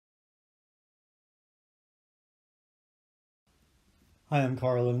Hi, I'm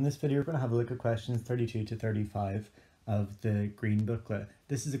Carl, and in this video we're going to have a look at questions 32 to 35 of the green booklet.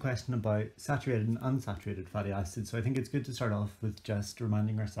 This is a question about saturated and unsaturated fatty acids, so I think it's good to start off with just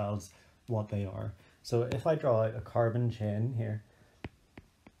reminding ourselves what they are. So if I draw out a carbon chain here,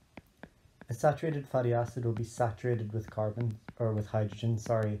 a saturated fatty acid will be saturated with carbon, or with hydrogen,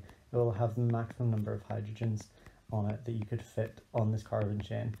 sorry. It will have the maximum number of hydrogens on it that you could fit on this carbon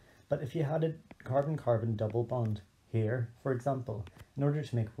chain. But if you had a carbon-carbon double bond here, for example, in order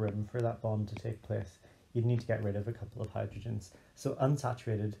to make room for that bond to take place, you'd need to get rid of a couple of hydrogens. So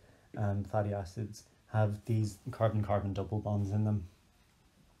unsaturated fatty acids have these carbon-carbon double bonds in them.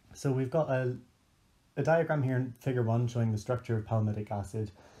 So we've got a diagram here in figure 1 showing the structure of palmitic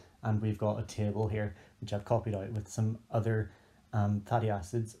acid, and we've got a table here which I've copied out with some other fatty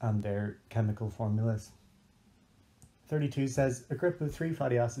acids and their chemical formulas. 32 says a group of 3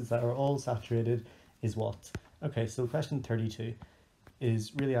 fatty acids that are all saturated is what? Okay, so question 32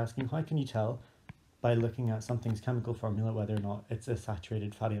 is really asking, how can you tell by looking at something's chemical formula whether or not it's a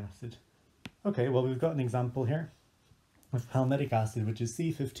saturated fatty acid? Okay, well, we've got an example here of palmitic acid, which is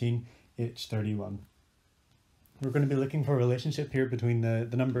C15H31. We're going to be looking for a relationship here between the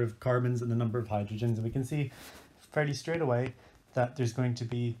number of carbons and the number of hydrogens, and we can see fairly straight away that there's going to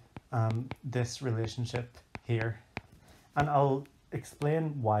be this relationship here. And I'll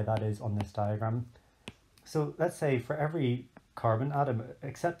explain why that is on this diagram. So let's say for every carbon atom,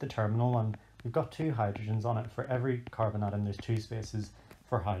 except the terminal one, we've got 2 hydrogens on it. For every carbon atom, there's 2 spaces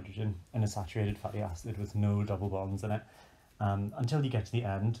for hydrogen in a saturated fatty acid with no double bonds in it, until you get to the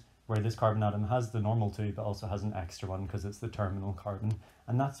end, where this carbon atom has the normal 2 but also has an extra one because it's the terminal carbon,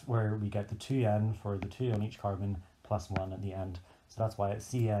 and that's where we get the 2n for the 2 on each carbon plus 1 at the end. So that's why it's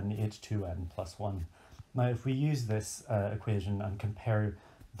CnH2n plus 1. Now if we use this equation and compare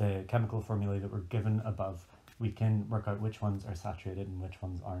the chemical formulae that were given above, we can work out which ones are saturated and which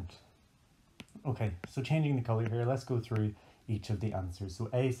ones aren't. Okay, so changing the colour here, let's go through each of the answers. So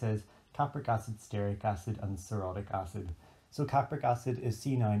A says capric acid, stearic acid and cerotic acid. So capric acid is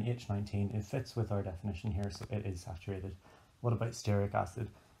C9H19, it fits with our definition here, so it is saturated. What about stearic acid?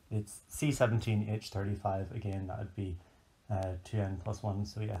 It's C17H35, again that would be 2n plus 1,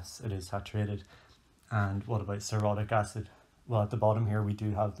 so yes, it is saturated. And what about cerotic acid? Well, at the bottom here we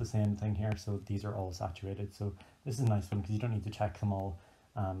do have the same thing here, so these are all saturated, so this is a nice one because you don't need to check them all.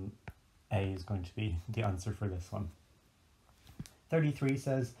 A is going to be the answer for this one. 33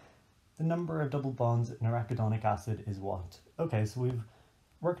 says the number of double bonds in arachidonic acid is what? Okay, so we've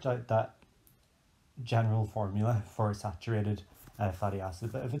worked out that general formula for saturated fatty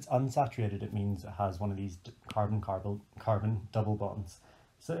acid, but if it's unsaturated it means it has one of these carbon double bonds.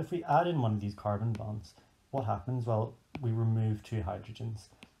 So if we add in one of these carbon bonds, what happens? Well, we remove 2 hydrogens.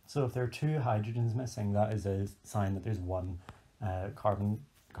 So if there are 2 hydrogens missing, that is a sign that there's one carbon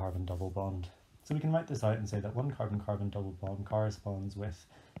double bond. So we can write this out and say that one carbon double bond corresponds with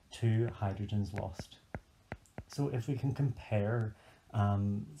 2 hydrogens lost. So if we can compare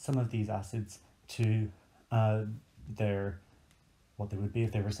some of these acids to what they would be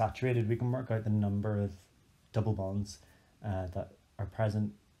if they were saturated, we can work out the number of double bonds that are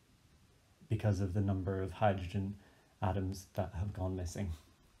present because of the number of hydrogen atoms that have gone missing.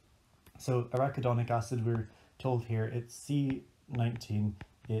 So arachidonic acid, we're told here it's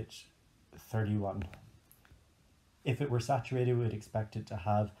C19H31. If it were saturated, we would expect it to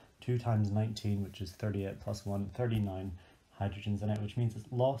have 2 times 19, which is 38 plus 1, 39 hydrogens in it, which means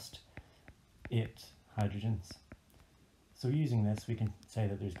it's lost 8 hydrogens. So using this, we can say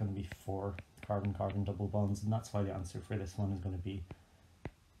that there's going to be 4 carbon-carbon double bonds, and that's why the answer for this one is going to be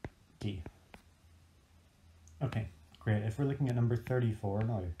D. Okay, great. If we're looking at number 34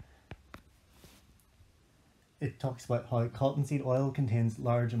 now, it talks about how cottonseed oil contains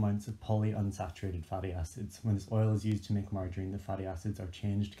large amounts of polyunsaturated fatty acids. When this oil is used to make margarine, the fatty acids are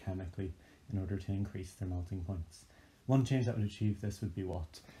changed chemically in order to increase their melting points. One change that would achieve this would be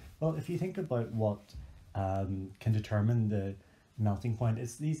what? Well, if you think about what can determine the melting point,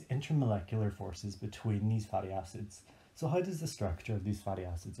 it's these intermolecular forces between these fatty acids. So how does the structure of these fatty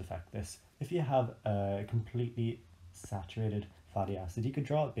acids affect this? If you have a completely saturated fatty acid, you could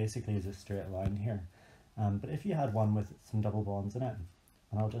draw it basically as a straight line here. But if you had one with some double bonds in it,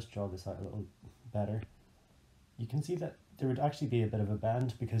 and I'll just draw this out a little better, you can see that there would actually be a bit of a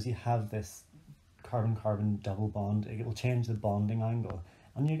bend because you have this carbon-carbon double bond. It will change the bonding angle,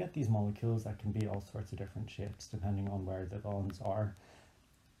 and you get these molecules that can be all sorts of different shapes depending on where the bonds are.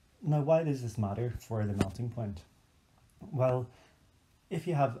 Now, why does this matter for the melting point? Well, if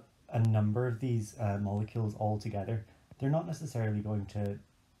you have a number of these molecules all together, they're not necessarily going to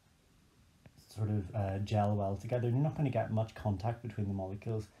sort of gel well together. You're not going to get much contact between the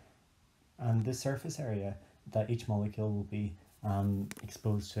molecules, and the surface area that each molecule will be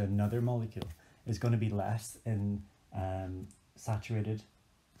exposed to another molecule is going to be less in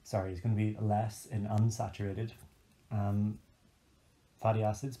it's going to be less in unsaturated fatty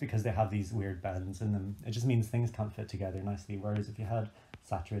acids, because they have these weird bends in them. It just means things can't fit together nicely, whereas if you had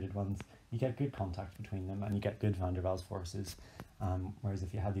saturated ones, you get good contact between them and you get good van der Waals forces, whereas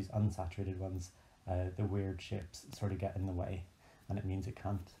if you had these unsaturated ones, the weird shapes sort of get in the way, and it means it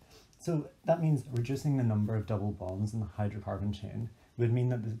can't. So that means reducing the number of double bonds in the hydrocarbon chain would mean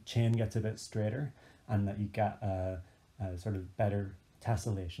that the chain gets a bit straighter and that you get a sort of better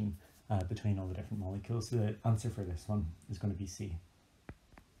tessellation between all the different molecules. So the answer for this one is going to be C.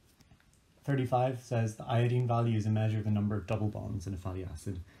 35 says the iodine value is a measure of the number of double bonds in a fatty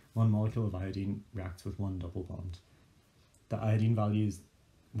acid. One molecule of iodine reacts with one double bond. The iodine value is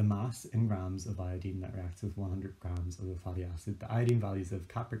the mass in grams of iodine that reacts with 100 grams of a fatty acid. The iodine values of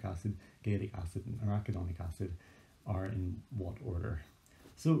capric acid, gaelic acid, and arachidonic acid are in what order?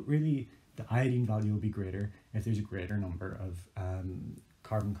 So really, the iodine value will be greater if there's a greater number of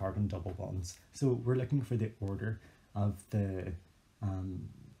carbon-carbon double bonds. So we're looking for the order of the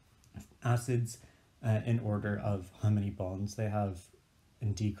acids in order of how many bonds they have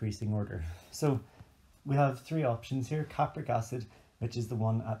in decreasing order. So we have three options here. Capric acid, which is the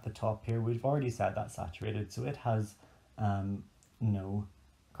one at the top here, we've already said that's saturated, so it has no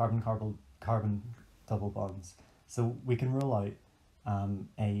carbon-carbon double bonds. So we can rule out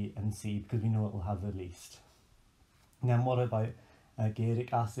A and C because we know it will have the least. And then what about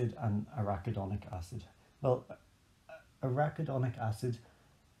gaelic acid and arachidonic acid? Well, arachidonic acid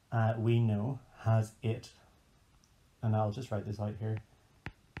we know has 8, and I'll just write this out here.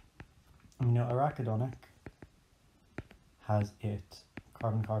 We know arachidonic has 8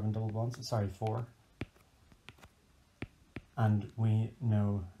 carbon-carbon double bonds, sorry, 4. And we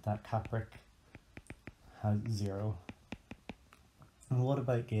know that capric has 0. And what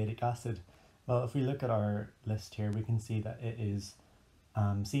about gaelic acid? Well, if we look at our list here, we can see that it is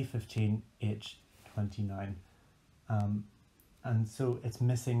C15H29. And so it's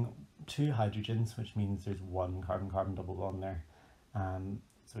missing 2 hydrogens, which means there's 1 carbon-carbon double bond there.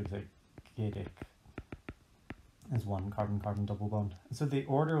 So we say gaelic is 1 carbon-carbon double bond. So the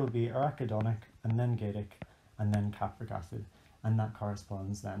order will be arachidonic, and then gaelic, and then capric acid, and that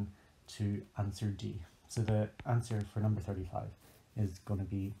corresponds then to answer D. So the answer for number 35 is going to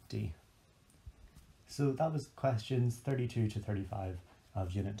be D. So that was questions 32 to 35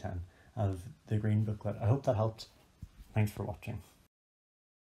 of Unit 10 of the Green Booklet. I hope that helped. Thanks for watching.